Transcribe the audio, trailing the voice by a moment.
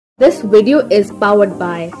This video is powered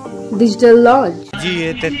by Digital Lodge. जी ये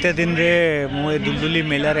 33 दिन रे मुझे दुलदुली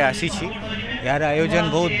मेला रे आसी छी। यार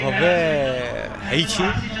आयोजन बहुत भव्य है छी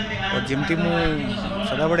और जमती मु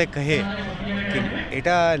सदा बड़े कहे कि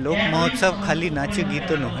एटा लोक महोत्सव खाली नाच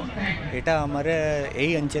गीत न है, एटा हमारे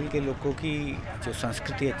यही अंचल के लोगों की जो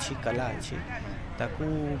संस्कृति अच्छी कला अच्छी ताकू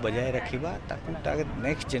बजाय रखिबा, ताकू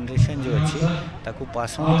नेक्स्ट जनरेशन जो अच्छी ताकू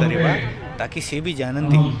पास ऑन करिबा, ताकि से भी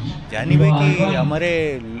जानिबे कि हमारे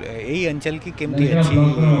यही अंचल की केमती अच्छी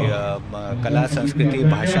कला संस्कृति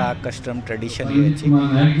भाषा कस्टम ट्रेडिशन ये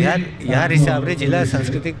अच्छी यार हिसाब रे जिला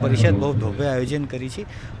सांस्कृतिक परिषद बहुत भव्य आयोजन करी छी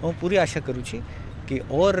और पूरी आशा करूँ छी कि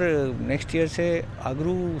और नेक्स्ट ईयर से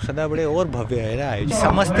आगरू सदा बड़े और भव्य है आयोजन।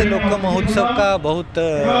 समस्त लोक महोत्सव का बहुत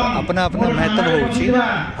अपना अपना महत्व हो,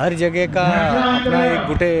 हर जगह का अपना एक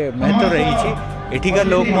गोटे महत्व रही छी। एठी का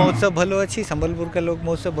लोक महोत्सव भलो अच्छी, संबलपुर का लोक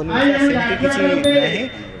महोत्सव भलो सेमती किसी नहीं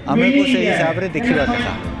हमें को से हिसाब रे देखिबा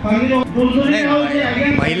कथा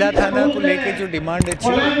नहीं महिला थाना को लेके जो डिमांड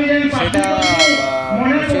अच्छी सेटा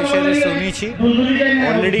विशेष सुनी छी।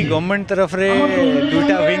 ऑलरेडी गवर्नमेंट तरफ रे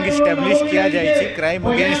दुटा विंग एस्टैब्लिश किया जाय छी, क्राइम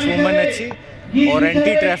अगेंस्ट वुमेन अच्छी और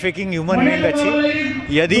एंटी ट्रैफिकिंग ह्यूमन विंग अच्छी।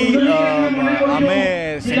 यदि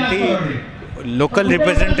हमें सेंटी लोकल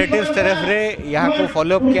रिप्रेजेंटेटिव्स तरफ रे यहाँ को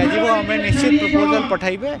फॉलोअप किया जी वो हमें निश्चित प्रपोजल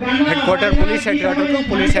पठाइबे हेडक्वार्टर पुलिस हेडक्वार्टर को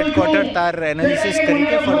पुलिस हेडक्वार्टर तार एनालिसिस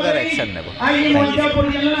करके फर्दर एक्शन नेबो।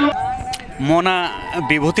 मो ना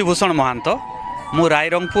विभूति भूषण महांत, मु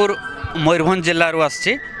रायरंगपुर मयूरभंज जिल्लारू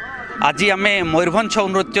आछि। आज आमे मयूरभंज छौ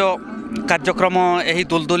नृत्य कार्यक्रम यही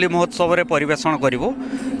दुलदुली महोत्सव रे परिवेषण करिवो।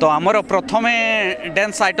 तो आमर प्रथमे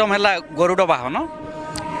डांस आइटम हैला गरुड़ वाहन।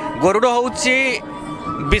 गरुड़ होउछि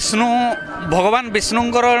विष्णु भगवान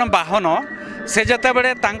विष्णुंकर वाहन। से जते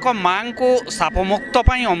बड़े तांको मां को सापमुक्त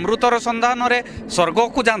पाई अमृतर संधान रे स्वर्ग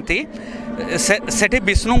को जाती सेठी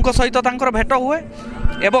विष्णु सहित तांकर भेट हुए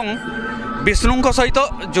एवं विष्णु सहित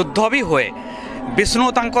युद्ध भी हुए। विष्णु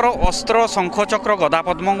तांकर अस्त्र शंख चक्र गदा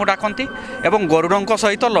पद्म को डाकती एवं गरुड़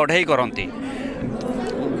सहित लड़ाई करती।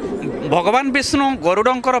 भगवान विष्णु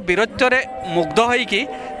गरुड़ंकर वीरत्व मुग्ध होइकी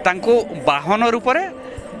तांको वाहन रूप में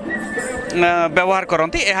व्यवहार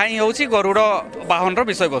करती। यह ही हूँ गरुड़ वाहन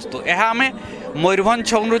विषय वस्तु। यह आम मयूरभंज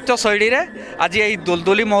छौ नृत्य शैली रे आज यही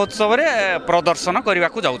दुलदुली महोत्सव रे प्रदर्शन करने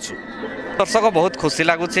को जाऊँ। दर्शक बहुत खुशी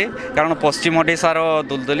लगुच कारण पश्चिम ओडिशार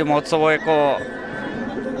दुलदुली महोत्सव एक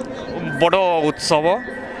बड़ उत्सव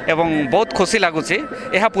एवं बहुत खुशी लगुच।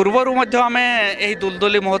 यह पूर्वर आम यही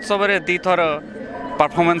दुलदुली महोत्सव रे दी थर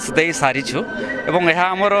परफॉर्मेंस दे सारीछु एवं यह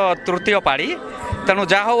आमर तृतीय पाड़ी। तेणु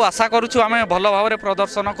जहाँ हो आशा करुछु आम भल भाव में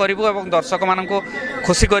प्रदर्शन करूँ और दर्शक मान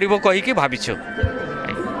खुशी करूँ कहीकि भाविछु।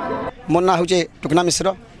 मो ना हूँ टुकना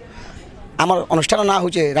मिश्र। आम अनुष्ठान ना हूँ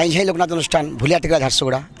राईझाई लोकनाथ अनुष्ठान भूलिया टिकला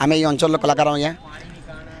झारसुगुड़ा। आम ये अंचल कलाकार आज्ञा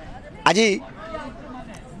आज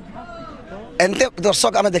एनते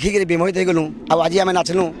दर्शक आम देखिक विमोहित हो गलु। आज आम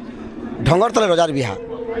नाचलु ढंगर तले रजार बिहा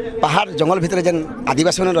पहाड़ जंगल भितर जेन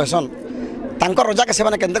आदिवासी मैंने रहसन तांकर रजा के से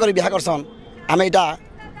केंते कर बिहा करसन। आम यहाँ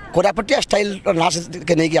कोरापटिया स्टाइल नाच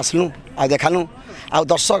के नहीं आसलु आ देखालु आ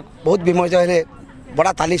दर्शक बहुत विमोहित होले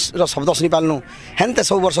बड़ा ताली शब्द शुणी पार्लु। हेन्ते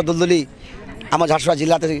सब वर्ष दुलदुली आम झारसुगुड़ा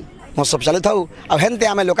जिला महोत्सव चलु था आ हेन्ते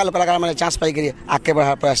आम लोकल कलाकार मैंने चांस पाई आगे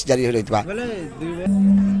बढ़ा प्रयास जारी रही।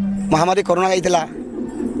 महामारी कोरोना जाइला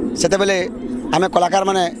सेते बेले आम कलाकार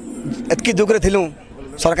मैंने एतकी दुख रे थिलु,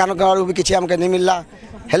 सरकार भी किसी आमके नहीं मिलला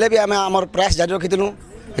हेले भी आम आमर प्रयास जारी रखीलु,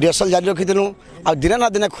 रिहर्सल जारी रखीलु आ दिने ना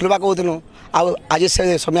दिने खुलवा कहूँ। आज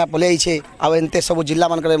से समय पलि आते सब जिला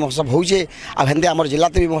मानक महोत्सव होचे आते आम जिला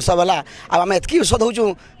भी महोत्सव है। आम एतकी ଔଷଧ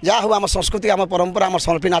होचु जहाँ हो आम संस्कृति आम परंपरा आम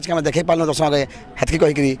समर्पी नाच के देखे पार्ल दर्शक आगे हेतकी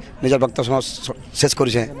कहीकि निज वक्तव्य शेष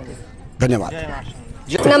करुचे। धन्यवाद।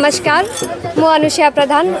 नमस्कार, मु अनुषा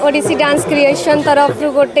प्रधान ओडिसी डांस क्रिएशन तरफ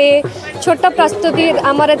गोटे छोट प्रस्तुति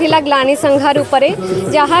आमर थिला ग्लानी संहार उपरे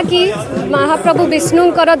जहाँ कि महाप्रभु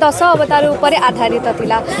विष्णुंकर 10 अवतार उपरे आधारित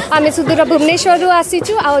थिला। आम सुदूर भुवनेश्वर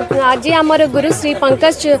आसीचु। आज आमर गुरु श्री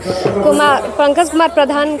पंकज कुमार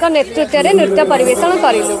प्रधान का नेतृत्व रे नृत्य परिवेषण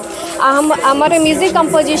करिलु। आमर म्यूजिक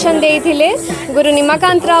कंपोजिशन देइथिले गुरु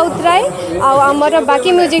निमाकांत राउतराय आमर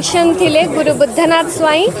बाकी म्यूजिशियन थिले गुरु बुद्धनाथ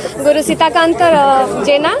स्वाई, गुरु सीताकांत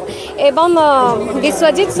जेना एवं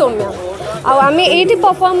विश्वजित सौम्य। आम ये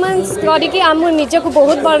परफॉर्मेंस करके आम निजक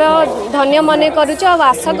बहुत बड़ धन्य मन करुचु।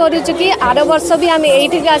 आशा करुचु कि आर वर्ष भी आम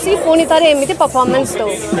ये आसी पुणी थे एमती परफॉर्मेंस दो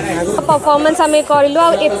परफॉर्मेंस आम करूँ।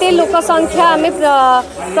 आते लोक संख्या आम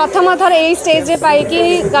प्रथम थर यही स्टेज रे पाइकी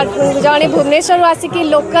जड़े भुवनेश्वर आसिक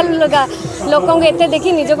लोकल लोक एत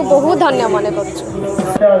देखी निजक बहुत धन्य मन करुचु।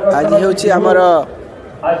 आज हूँ आमर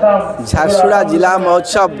झारसुगुड़ा जिला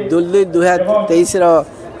महोत्सव दुलदुली 2023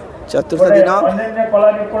 चतुर्थ दिन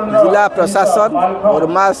जिला प्रशासन और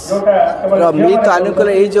मास मिलित आनुकूल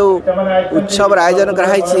यही जो उत्सव आयोजन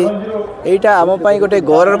कराई यहाँ आमपाई गोटे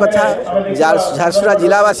गौरव कथा झारसुगुड़ा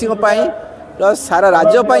जिलावासी प्लस सारा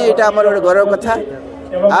राज्यपाई यहाँ आम गोटे गौरव कथा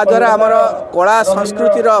आ द्वारा आमर कला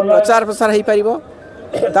संस्कृतिर प्रचार प्रसार हो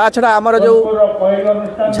पार ता छड़ा आमर जो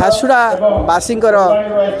झारसुगुड़ा बासींकर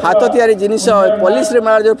हाथ तैयारी जिनिस पुलिस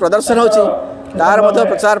मेला जो प्रदर्शन होची तार मध्य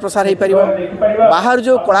प्रचार प्रसार हो पार बाहर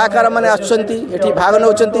जो कलाकार मैंने आसुँच भाग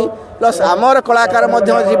नौ प्लस आमर कलाकार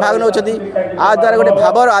भाग नौ आ द्वारा गोटे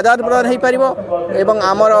भावर आदान प्रदान हो पार एवं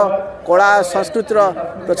आमर कला संस्कृतिर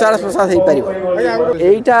प्रचार प्रसार हो पार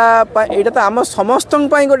यहाँ तो आम समस्त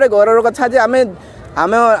गोटे गौरव कथा जे आम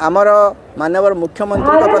आम आमर माननीय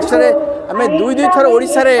मुख्यमंत्री पक्षरे आम दुई थर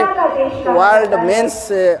ओडिशा रे वर्ल्ड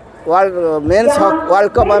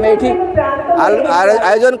कप आम ये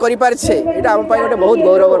आयोजन कर गोटे बहुत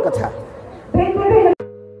गौरव कथा।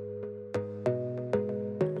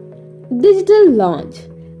 Digital Launch,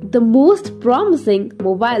 the most promising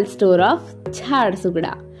mobile store of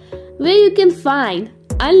Jharsuguda, where you can find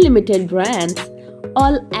unlimited brands,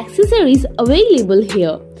 all accessories available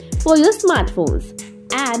here for your smartphones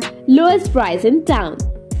at lowest price in town.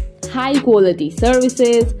 High quality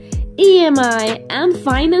services, EMI and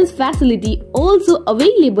finance facility also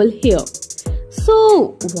available here.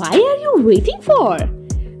 So why are you waiting for?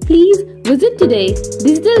 Please visit today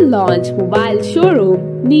Digital Launch Mobile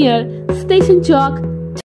Showroom near Station Chalk,